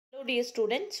Hello dear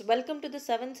students, welcome to the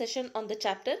 7th session on the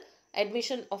chapter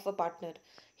Admission of a Partner.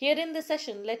 Here in this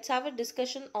session, let's have a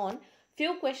discussion on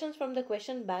few questions from the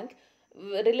question bank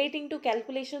relating to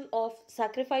calculation of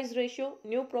sacrifice ratio,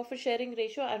 new profit sharing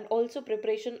ratio and also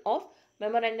preparation of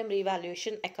memorandum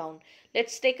revaluation account.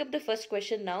 Let's take up the first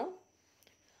question now.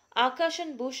 Akash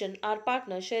and Bhushan are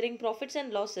partners sharing profits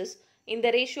and losses in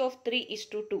the ratio of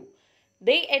 3:2.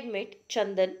 They admit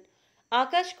Chandan.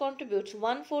 Akash contributes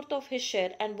 1/4 of his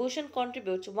share and Bhushan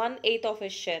contributes 1/8 of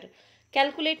his share.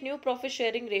 Calculate new profit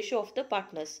sharing ratio of the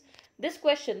partners. This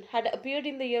question had appeared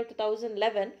in the year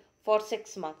 2011 for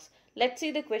 6 marks. Let's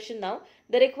see the question now.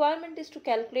 The requirement is to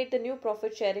calculate the new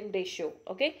profit sharing ratio.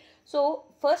 Okay. So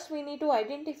first we need to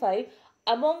identify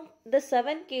among the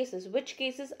 7 cases which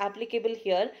case is applicable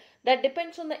here. That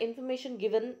depends on the information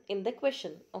given in the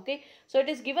question. Okay. So it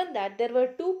is given that there were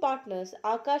two partners,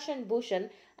 Akash and Bhushan,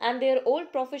 and their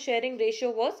old profit sharing ratio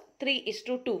was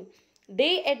 3:2.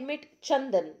 They admit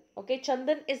Chandan. Okay,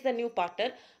 Chandan is the new partner,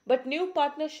 but new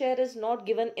partner share is not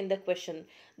given in the question.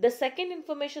 The second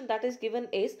information that is given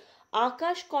is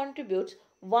Akash contributes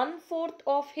 1/4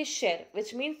 of his share,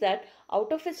 which means that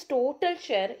out of his total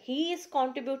share, he is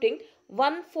contributing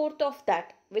 1/4 of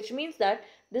that, which means that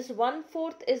this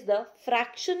 1/4 is the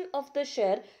fraction of the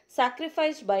share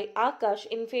sacrificed by Akash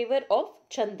in favor of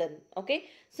Chandan. Okay.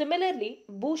 Similarly,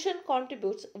 Bhushan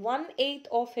contributes 1/8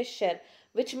 of his share,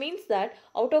 which means that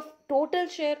out of total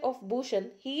share of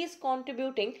Bhushan, he is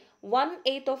contributing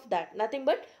 1/8 of that. Nothing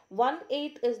but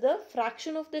 1/8 is the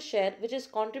fraction of the share which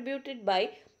is contributed by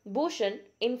Bhushan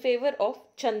in favor of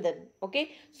Chandan.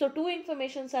 Okay. So two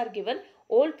informations are given.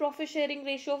 Old profit sharing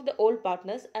ratio of the old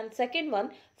partners and second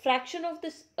one, fraction of the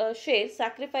share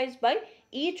sacrificed by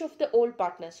each of the old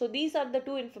partners. So these are the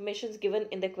two informations given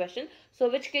in the question. So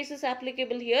which case is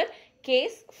applicable here?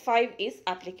 Case 5 is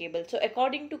applicable. So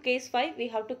according to case 5, we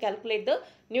have to calculate the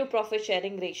new profit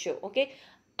sharing ratio. Okay.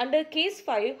 Under case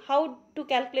 5, how to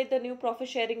calculate the new profit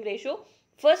sharing ratio?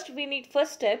 First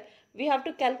step, we have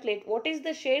to calculate what is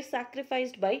the share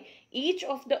sacrificed by each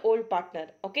of the old partner.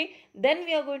 Okay. Then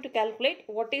we are going to calculate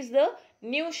what is the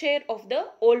new share of the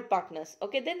old partners.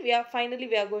 Okay. Then we are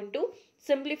going to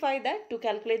simplify that to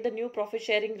calculate the new profit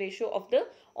sharing ratio of the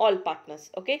all partners.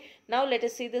 Okay. Now let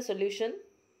us see the solution.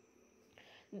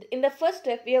 In the first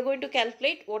step, we are going to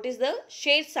calculate what is the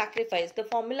share sacrifice. The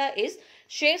formula is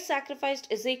share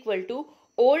sacrificed is equal to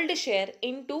old share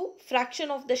into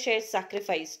fraction of the shares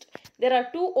sacrificed. There are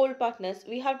two old partners.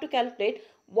 We have to calculate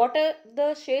what are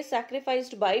the shares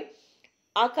sacrificed by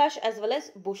Akash as well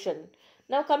as Bhushan.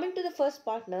 Now coming to the first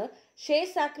partner, share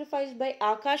sacrificed by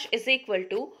Akash is equal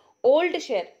to old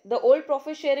share. The old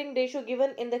profit sharing ratio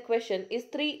given in the question is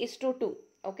 3:2.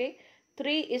 Okay,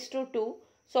 3:2.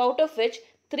 So out of which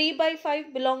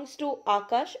 3/5 belongs to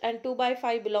Akash and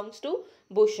 2/5 belongs to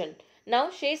Bhushan.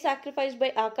 Now share sacrificed by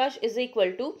Akash is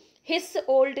equal to his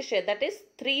old share, that is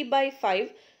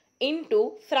 3/5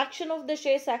 into fraction of the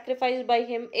share sacrificed by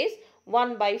him is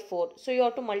 1/4. So you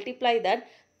have to multiply that.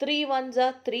 3 ones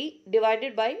are 3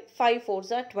 divided by 5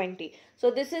 fours are 20.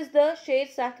 So this is the share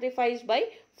sacrificed by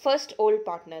first old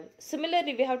partner.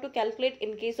 Similarly, we have to calculate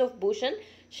in case of Bhushan.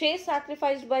 Share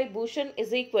sacrificed by Bhushan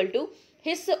is equal to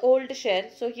his old share.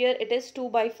 So here it is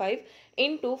 2/5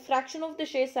 into fraction of the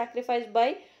share sacrificed by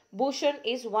Bhushan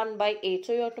is 1/8.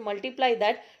 So you have to multiply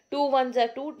that. 2 ones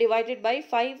are 2 divided by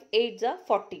 5 eights are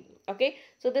 40. Okay.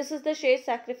 So this is the share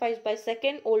sacrificed by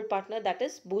second old partner, that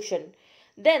is Bhushan.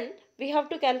 Then we have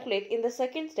to calculate in the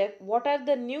second step what are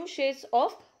the new shares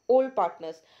of old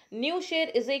partners. New share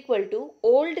is equal to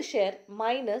old share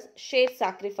minus share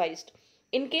sacrificed.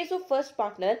 In case of first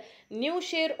partner, new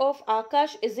share of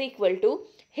Akash is equal to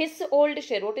his old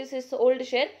share. What is his old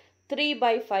share?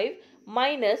 3/5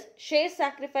 minus share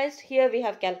sacrificed. Here we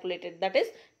have calculated, that is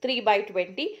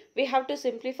 3/20. We have to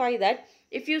simplify that.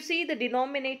 If you see the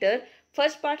denominator,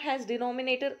 first part has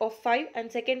denominator of 5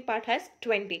 and second part has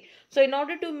 20. So in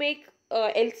order to make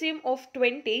LCM of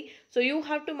 20, so you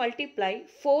have to multiply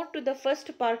 4 to the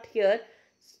first part here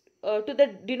to the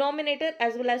denominator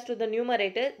as well as to the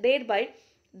numerator. Thereby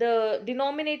the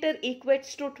denominator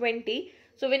equates to 20.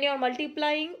 So when you are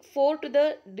multiplying 4 to the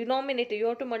denominator, you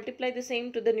have to multiply the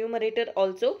same to the numerator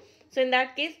also. So in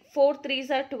that case, 4 3s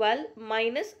are 12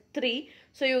 minus 3.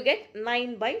 So you get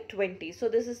 9/20. So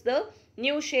this is the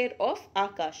new share of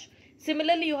Akash.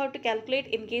 Similarly, you have to calculate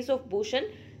in case of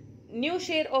Bhushan. New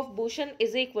share of Bhushan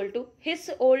is equal to his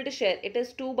old share. It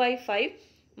is 2/5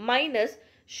 minus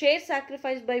share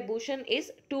sacrificed by Bhushan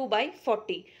is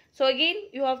 2/40. So again,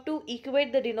 you have to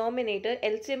equate the denominator.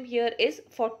 LCM here is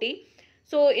 40.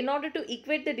 So in order to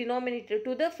equate the denominator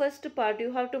to the first part,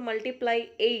 you have to multiply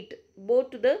 8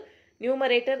 both to the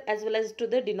numerator as well as to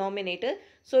the denominator.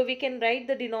 So we can write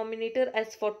the denominator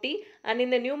as 40, and in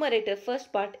the numerator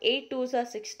first part 8 2s are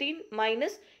 16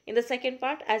 minus in the second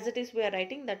part as it is we are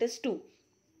writing, that is 2.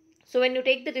 So when you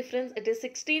take the difference, it is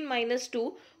 16 minus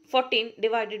 2, 14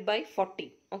 divided by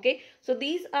 40. Okay. So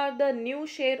these are the new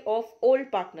share of old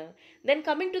partner. Then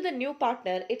coming to the new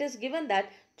partner, it is given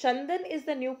that Chandan is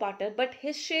the new partner, but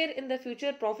his share in the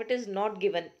future profit is not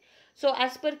given. So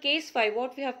as per case 5,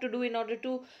 what we have to do in order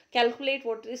to calculate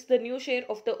what is the new share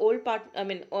of the old part,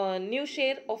 new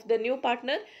share of the new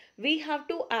partner, we have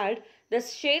to add the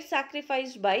share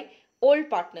sacrificed by old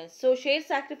partners. So share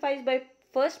sacrificed by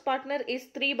first partner is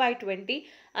 3 by 20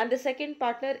 and the second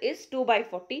partner is 2 by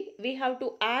 40. We have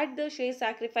to add the share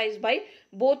sacrificed by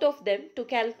both of them to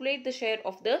calculate the share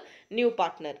of the new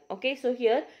partner. Okay, so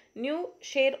here new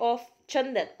share of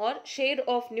Chandan or share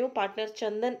of new partner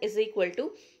Chandan is equal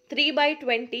to 3 by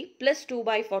 20 plus 2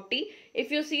 by 40.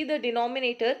 If you see the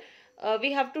denominator,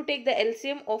 we have to take the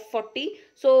LCM of 40.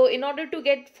 So in order to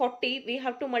get 40, we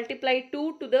have to multiply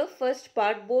 2 to the first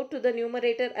part, both to the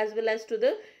numerator as well as to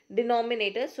the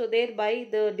denominator. So thereby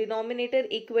the denominator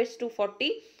equates to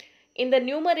 40. In the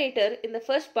numerator, in the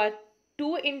first part,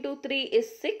 2 into 3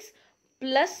 is 6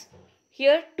 plus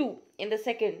here 2 in the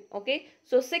second. Okay,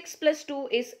 so 6 plus 2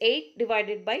 is 8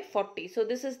 divided by 40. So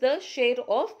this is the share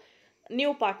of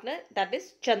new partner, that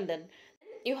is Chandan.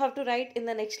 You have to write in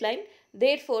the next line,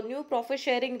 therefore new profit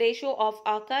sharing ratio of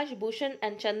Akash, Bhushan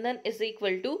and Chandan is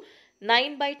equal to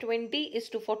 9 by 20 is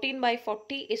to 14 by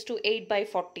 40 is to 8 by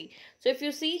 40. So if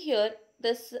you see here,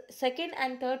 this second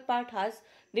and third part has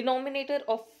denominator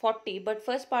of 40 but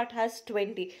first part has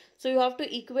 20. So you have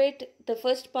to equate the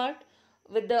first part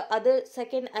with the other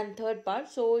second and third part.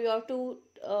 So you have to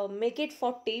make it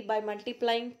 40 by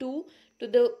multiplying 2 to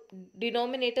the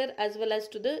denominator as well as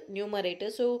to the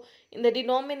numerator. So in the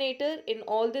denominator, in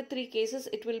all the three cases,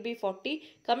 it will be 40.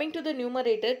 Coming to the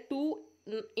numerator, 2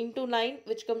 into 9,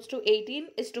 which comes to 18,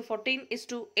 is to 14 is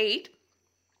to 8.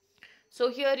 So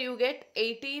here you get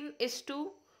 18 is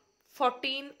to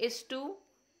 14 is to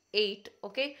 8.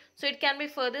 Okay, so it can be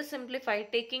further simplified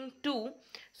taking 2.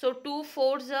 So 2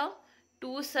 4s are, 2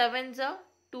 7s are,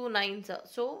 2 9s are.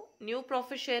 So new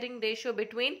profit sharing ratio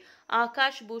between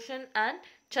Akash, Bhushan and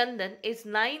Chandan is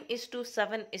 9 is to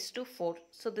 7 is to 4.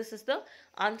 So this is the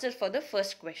answer for the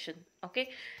first question. Okay,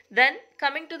 then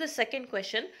coming to the second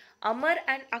question, Amar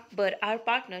and Akbar are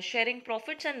partners sharing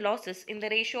profits and losses in the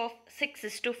ratio of 6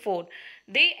 is to 4.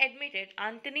 They admitted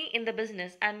Anthony in the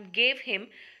business and gave him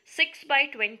 6 by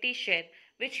 20 share,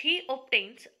 which he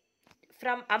obtains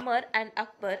from Amar and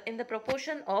Akbar in the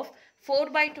proportion of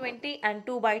 4 by 20 and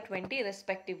 2 by 20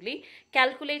 respectively.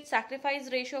 Calculate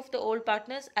sacrifice ratio of the old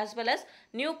partners as well as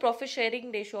new profit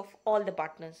sharing ratio of all the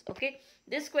partners. Okay,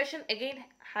 this question again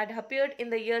had appeared in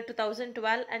the year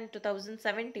 2012 and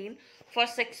 2017 for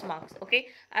 6 marks. Okay,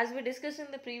 as we discussed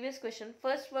in the previous question,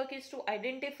 first work is to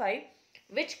identify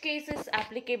which case is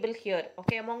applicable here.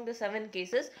 Okay, among the 7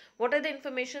 cases, what are the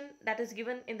information that is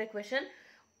given in the question?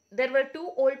 There were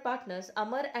 2 old partners,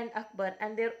 Amar and Akbar,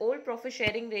 and their old profit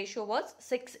sharing ratio was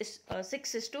 6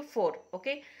 is to 4.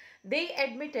 Okay, they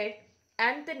admitted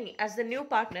Anthony as the new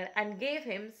partner and gave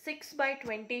him 6 by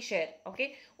 20 share.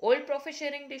 Okay, old profit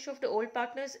sharing ratio of the old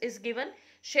partners is given,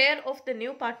 share of the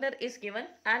new partner is given,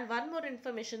 and one more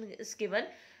information is given,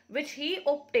 which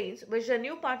the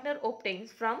new partner obtains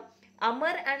from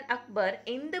Amar and Akbar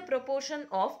in the proportion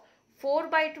of 4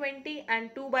 by 20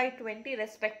 and 2 by 20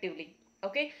 respectively.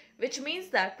 Okay, which means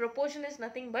that proportion is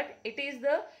nothing but it is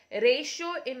the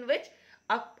ratio in which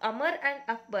Amar and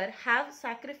Akbar have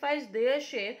sacrificed their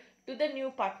share to the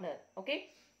new partner. Okay,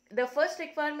 the first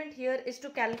requirement here is to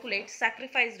calculate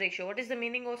sacrifice ratio. What is the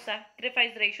meaning of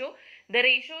sacrifice ratio? The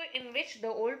ratio in which the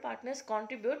old partners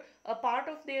contribute a part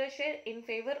of their share in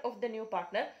favor of the new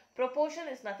partner. Proportion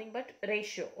is nothing but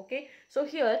ratio. Okay, so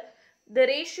here the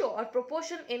ratio or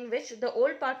proportion in which the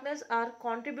old partners are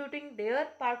contributing their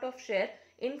part of share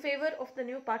in favor of the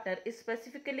new partner is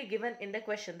specifically given in the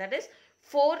question, that is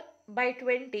 4 by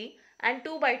 20 and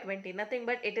 2 by 20, nothing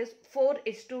but it is 4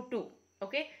 is to 2.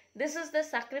 Okay, this is the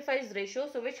sacrifice ratio.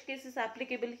 So which case is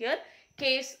applicable here?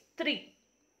 Case 3.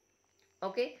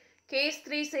 Okay, case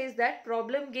 3 says that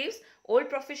problem gives old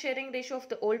profit sharing ratio of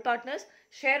the old partners,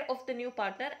 share of the new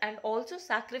partner, and also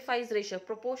sacrifice ratio,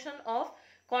 proportion of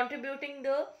contributing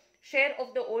the share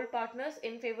of the old partners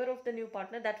in favor of the new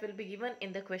partner that will be given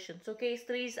in the question. So case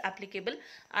 3 is applicable.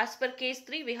 As per case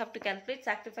 3, we have to calculate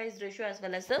sacrifice ratio as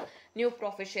well as the new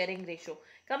profit sharing ratio.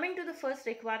 Coming to the first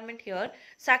requirement here,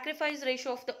 sacrifice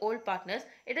ratio of the old partners,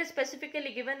 it is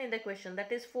specifically given in the question,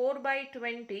 that is 4 by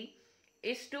 20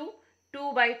 is to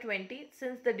 2 by 20.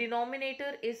 Since the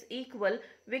denominator is equal,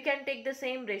 we can take the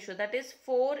same ratio, that is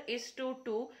 4 is to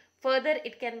 2. Further,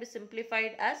 it can be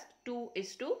simplified as 2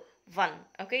 is to 1.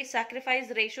 Okay,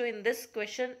 sacrifice ratio in this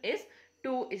question is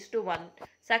 2 is to 1.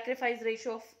 Sacrifice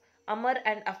ratio of Amar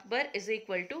and Akbar is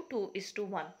equal to 2 is to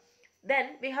 1.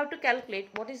 Then we have to calculate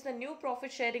what is the new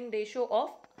profit sharing ratio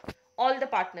of all the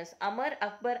partners, Amar,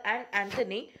 Akbar and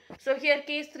Anthony. So here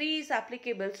case 3 is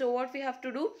applicable. So what we have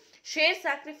to do, share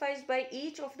sacrificed by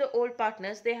each of the old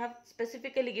partners, they have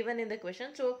specifically given in the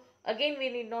question. So again we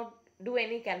need not do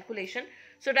any calculation.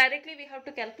 So directly we have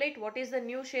to calculate what is the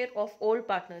new share of old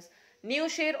partners. New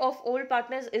share of old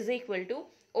partners is equal to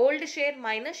old share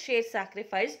minus share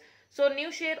sacrifice. So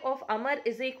new share of Amar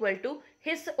is equal to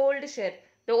his old share.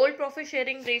 The old profit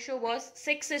sharing ratio was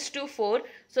 6 is to 4.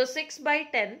 So 6 by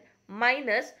 10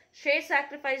 minus share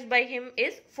sacrificed by him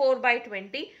is 4 by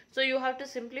 20. So you have to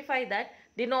simplify that.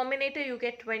 Denominator you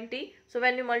get 20. So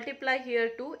when you multiply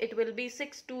here 2, it will be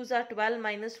 6 2s are 12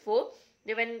 minus 4.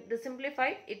 When the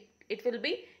simplified, it will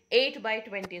be 8 by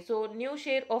 20. So new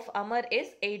share of Amar is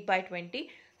 8 by 20.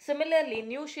 Similarly,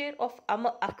 new share of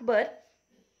Akbar,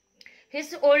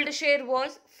 his old share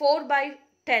was 4 by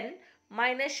 10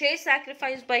 minus share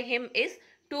sacrificed by him is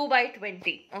 2 by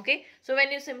 20. Okay, so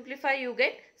when you simplify, you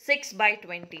get 6 by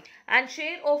 20. And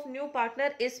share of new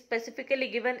partner is specifically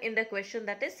given in the question,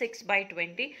 that is 6 by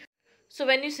 20. So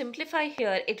when you simplify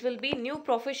here, it will be new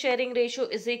profit sharing ratio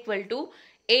is equal to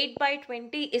 8 by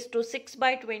 20 is to 6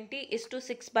 by 20 is to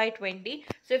 6 by 20.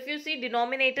 So if you see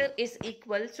denominator is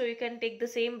equal, so you can take the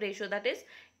same ratio, that is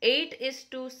 8 is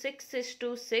to 6 is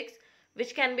to 6,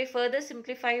 which can be further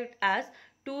simplified as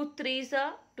 2 3s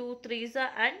are 2 3s are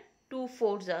and 2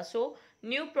 4s are. So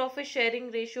new profit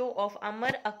sharing ratio of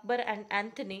Amar, Akbar and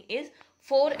Anthony is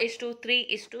 4 is to 3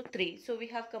 is to 3. So we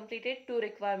have completed 2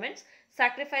 requirements.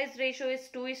 Sacrifice ratio is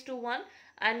 2 is to 1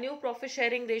 and new profit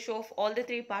sharing ratio of all the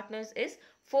 3 partners is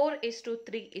 4 is to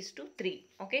 3 is to 3.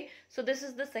 Okay, so this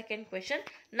is the second question.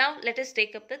 Now let us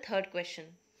take up the third question.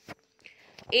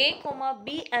 A,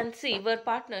 B and C were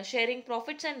partners sharing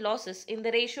profits and losses in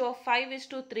the ratio of 5 is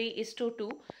to 3 is to 2.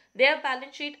 Their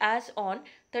balance sheet as on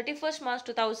 31st March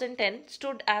 2010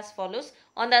 stood as follows.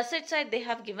 On the asset side, they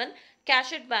have given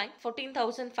cash at bank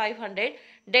 14,500,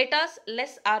 debtors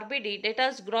less RBD,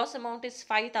 debtors gross amount is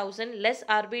 5,000 less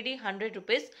RBD 100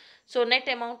 rupees. So net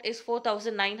amount is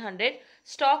 4,900,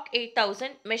 stock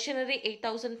 8,000, machinery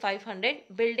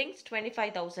 8,500, buildings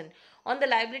 25,000. On the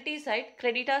liability side,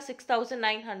 creditor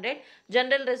 6,900,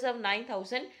 general reserve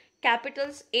 9,000,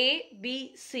 capitals A,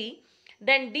 B, C.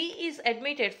 Then D is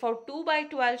admitted for 2 by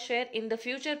 12 share in the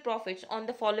future profits on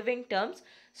the following terms.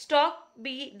 Stock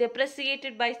be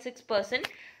depreciated by 6%,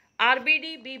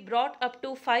 RBD be brought up to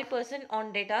 5%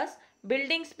 on debtors,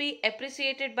 buildings be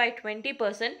appreciated by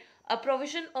 20%, a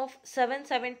provision of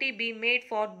 770 be made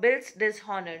for bills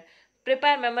dishonored.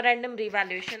 Prepare memorandum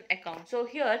revaluation account. So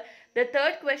here the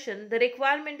third question, the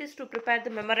requirement is to prepare the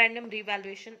memorandum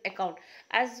revaluation account.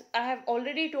 As I have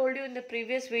already told you in the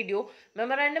previous video,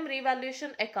 memorandum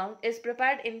revaluation account is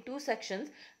prepared in 2 sections.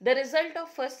 The result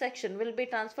of first section will be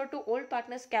transferred to old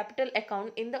partners capital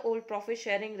account in the old profit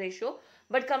sharing ratio.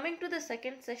 But coming to the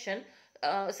second section,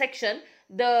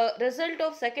 the result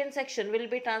of second section will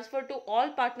be transferred to all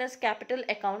partners capital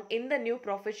account in the new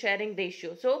profit sharing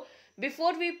ratio. So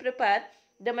before we prepare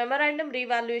the memorandum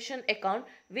revaluation account,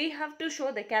 we have to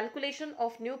show the calculation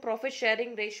of new profit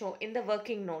sharing ratio in the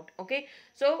working note. Okay,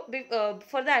 so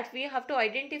for that we have to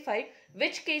identify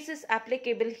which case is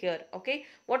applicable here. Okay,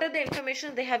 what are the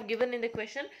information they have given in the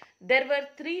question? There were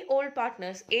 3 old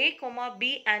partners, A,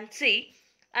 B and C,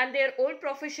 and their old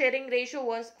profit sharing ratio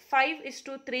was 5 is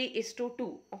to 3 is to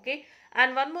 2. Okay,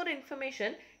 and one more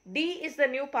information, D is the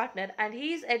new partner and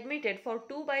he is admitted for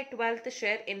 2 by 12th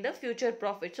share in the future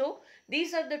profit. So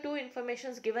these are the 2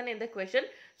 informations given in the question.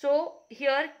 So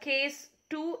here case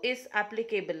 2 is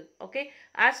applicable. Okay,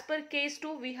 as per case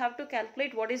 2 we have to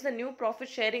calculate what is the new profit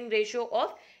sharing ratio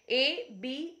of A,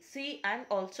 B, C and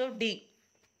also D.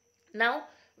 Now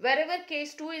wherever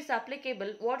case 2 is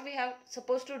applicable, what we have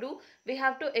supposed to do, we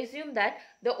have to assume that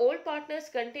the old partners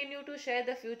continue to share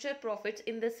the future profits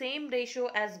in the same ratio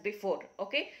as before.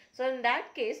 Okay, so in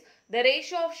that case the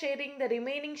ratio of sharing the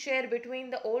remaining share between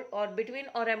the old or between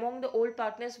or among the old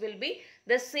partners will be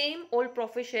the same old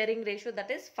profit sharing ratio,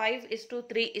 that is 5 is to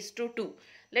 3 is to 2.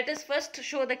 let us first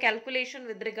show the calculation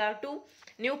with regard to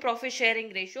new profit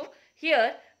sharing ratio.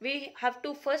 Here we have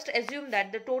to first assume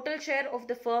that the total share of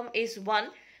the firm is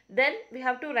 1. Then we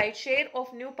have to write share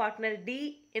of new partner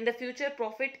D in the future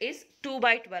profit is 2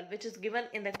 by 12, which is given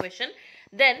in the question.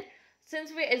 Then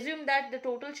since we assume that the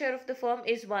total share of the firm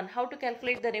is 1, how to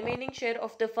calculate the remaining share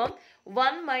of the firm?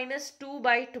 1 minus 2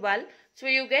 by 12. So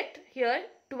you get here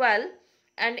 12,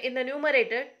 and in the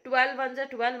numerator 12 ones are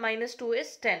 12 minus 2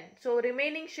 is 10. So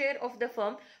remaining share of the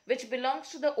firm which belongs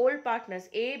to the old partners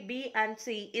A, B and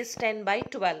C is 10 by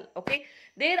 12. Okay.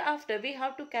 Thereafter we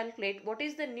have to calculate what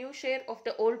is the new share of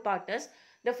the old partners.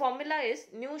 The formula is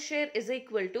new share is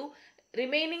equal to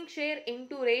remaining share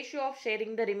into ratio of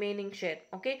sharing the remaining share.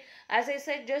 Okay. As I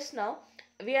said just now,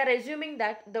 we are assuming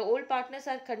that the old partners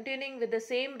are continuing with the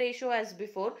same ratio as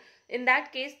before. In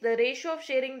that case, the ratio of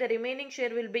sharing the remaining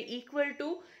share will be equal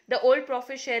to the old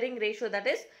profit sharing ratio, that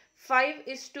is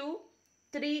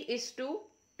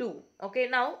 5:3:2. Okay,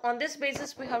 now on this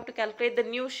basis we have to calculate the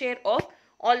new share of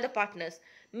all the partners.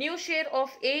 New share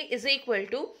of A is equal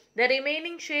to the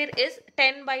remaining share is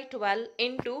 10 by 12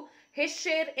 into his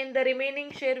share in the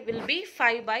remaining share will be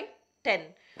 5 by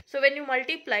 10. So when you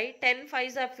multiply 10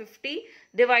 5s are 50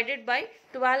 divided by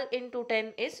 12 into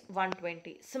 10 is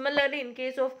 120. Similarly, in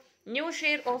case of new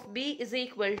share of B is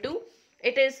equal to,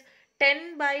 it is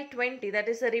 10 by 20, that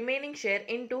is the remaining share,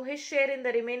 into his share in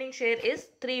the remaining share is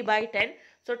 3 by 10.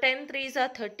 So 10 3s are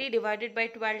 30 divided by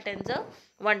 12 10s are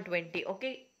 120.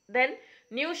 Okay. Then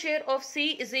new share of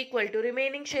C is equal to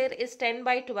remaining share is 10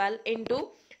 by 12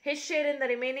 into his share in the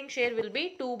remaining share will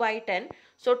be 2 by 10.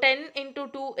 So 10 into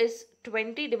 2 is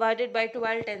 20 divided by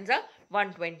 12 10s are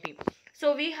 120.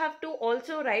 So we have to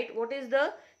also write what is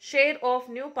the share of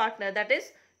new partner, that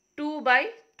is 2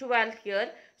 by 12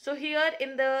 here. So here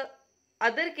in the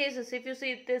other cases, if you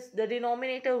see it is the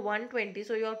denominator 120,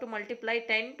 so you have to multiply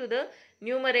 10 to the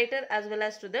numerator as well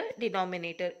as to the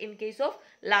denominator in case of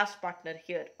last partner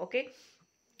here. Okay,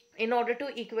 in order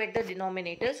to equate the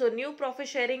denominator. So new profit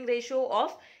sharing ratio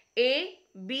of A,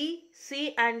 B,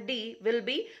 C and D will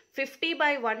be 50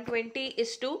 by 120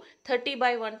 is to 30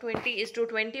 by 120 is to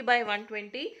 20 by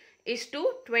 120 is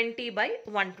to 20 by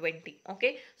 120.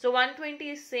 Okay, so 120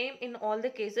 is same in all the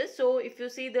cases. So if you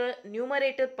see the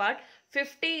numerator part,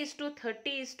 50 is to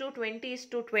 30 is to 20 is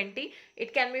to 20,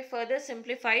 it can be further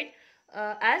simplified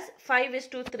as 5 is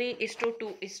to 3 is to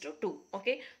 2 is to 2.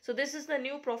 Okay, so this is the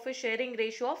new profit sharing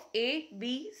ratio of A,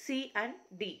 B, C and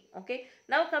D. Okay,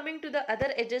 now coming to the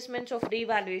other adjustments of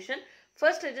revaluation.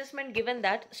 First adjustment given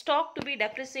that stock to be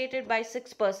depreciated by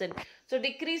 6%. So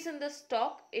decrease in the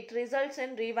stock, it results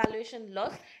in revaluation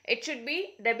loss. It should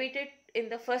be debited in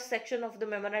the first section of the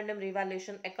memorandum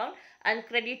revaluation account and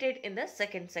credited in the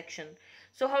second section.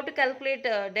 So how to calculate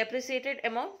depreciated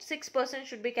amount? 6%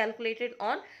 should be calculated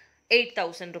on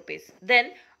 8,000 rupees.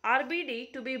 Then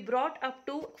RBD to be brought up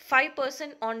to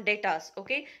 5% on datas.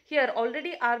 Okay, here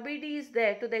already RBD is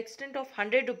there to the extent of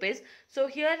 100 rupees. So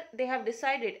here they have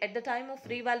decided at the time of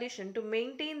revaluation to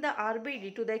maintain the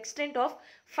RBD to the extent of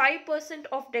 5%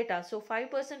 of data. So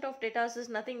 5% of datas is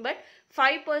nothing but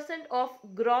 5% of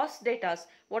gross datas.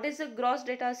 What is the gross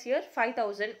datas here?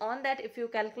 5,000. On that, if you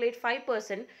calculate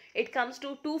 5%, it comes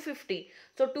to 250.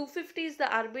 So 250 is the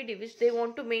RBD which they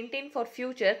want to maintain for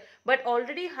future, but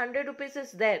already 100 rupees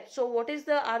is there. So what is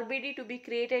the RBD to be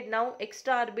created now?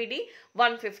 Extra RBD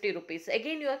 150 rupees.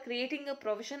 Again you are creating a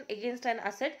provision against an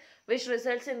asset which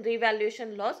results in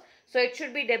revaluation loss. So it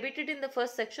should be debited in the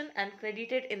first section and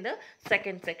credited in the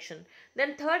second section.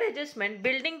 Then third adjustment,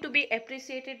 building to be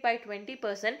appreciated by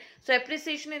 20%. So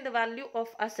appreciation in the value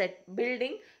of asset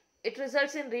building, it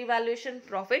results in revaluation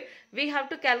profit. We have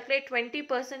to calculate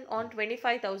 20% on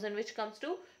 25,000 which comes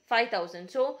to 5,000.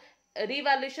 So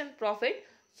revaluation profit.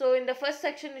 So in the first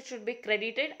section it should be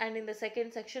credited and in the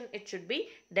second section it should be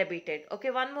debited.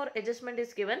 Okay, one more adjustment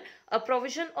is given. A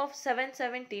provision of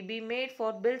 770 be made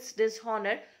for bills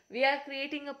dishonored. We are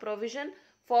creating a provision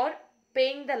for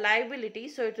paying the liability.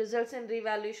 So it results in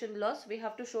revaluation loss. We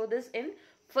have to show this in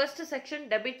first section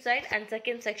debit side and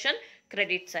second section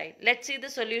credit side. Let's see the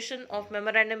solution of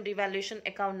memorandum revaluation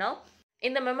account now.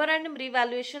 In the memorandum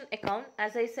revaluation account,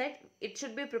 as I said, it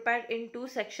should be prepared in two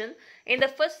sections. In the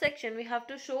first section, we have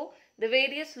to show the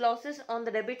various losses on the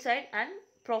debit side and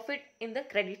profit in the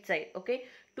credit side. Okay,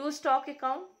 to stock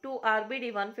account, to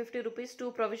RBD 150 rupees, to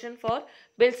provision for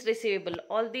bills receivable.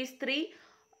 All these three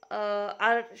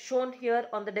are shown here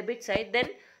on the debit side. Then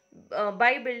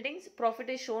by buildings, profit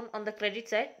is shown on the credit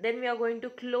side. Then we are going to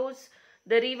close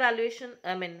the revaluation,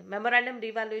 memorandum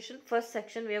revaluation first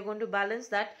section. We are going to balance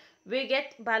that. We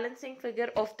get balancing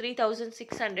figure of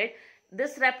 3,600.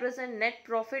 this represent net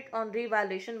profit on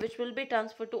revaluation, which will be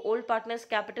transferred to old partners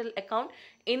capital account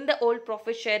in the old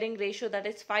profit sharing ratio, that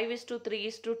is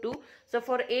 5:3:2. So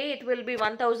for A it will be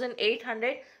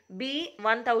 1800, B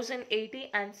 1080,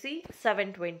 and C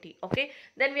 720. Okay,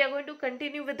 then we are going to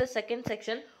continue with the second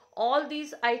section. All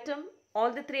these item,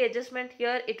 all the three adjustment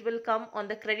here, it will come on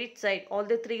the credit side, all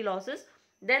the three losses.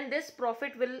 Then this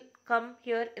profit will come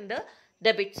here in the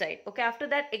debit side. Okay, after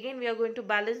that again we are going to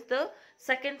balance the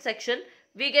second section.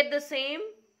 We get the same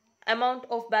amount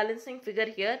of balancing figure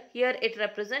here. Here it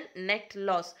represent net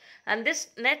loss, and this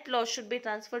net loss should be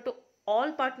transferred to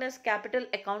all partners capital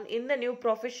account in the new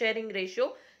profit sharing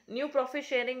ratio. New profit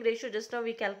sharing ratio, just now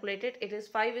we calculated, it is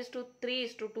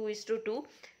 5:3:2:2.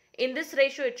 In this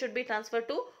ratio it should be transferred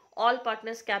to all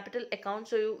partners capital account.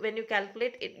 So when you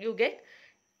calculate it, you get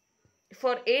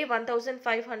for A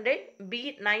 1500,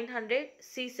 B 900,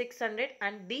 C 600,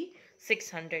 and D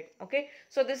 600. Okay,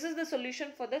 so this is the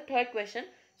solution for the third question.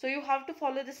 So you have to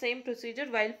follow the same procedure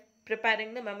while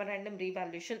preparing the memorandum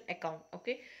revaluation account.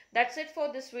 Okay, that's it for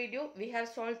this video. We have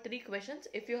solved 3 questions.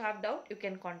 If you have doubt, you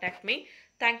can contact me.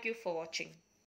 Thank you for watching.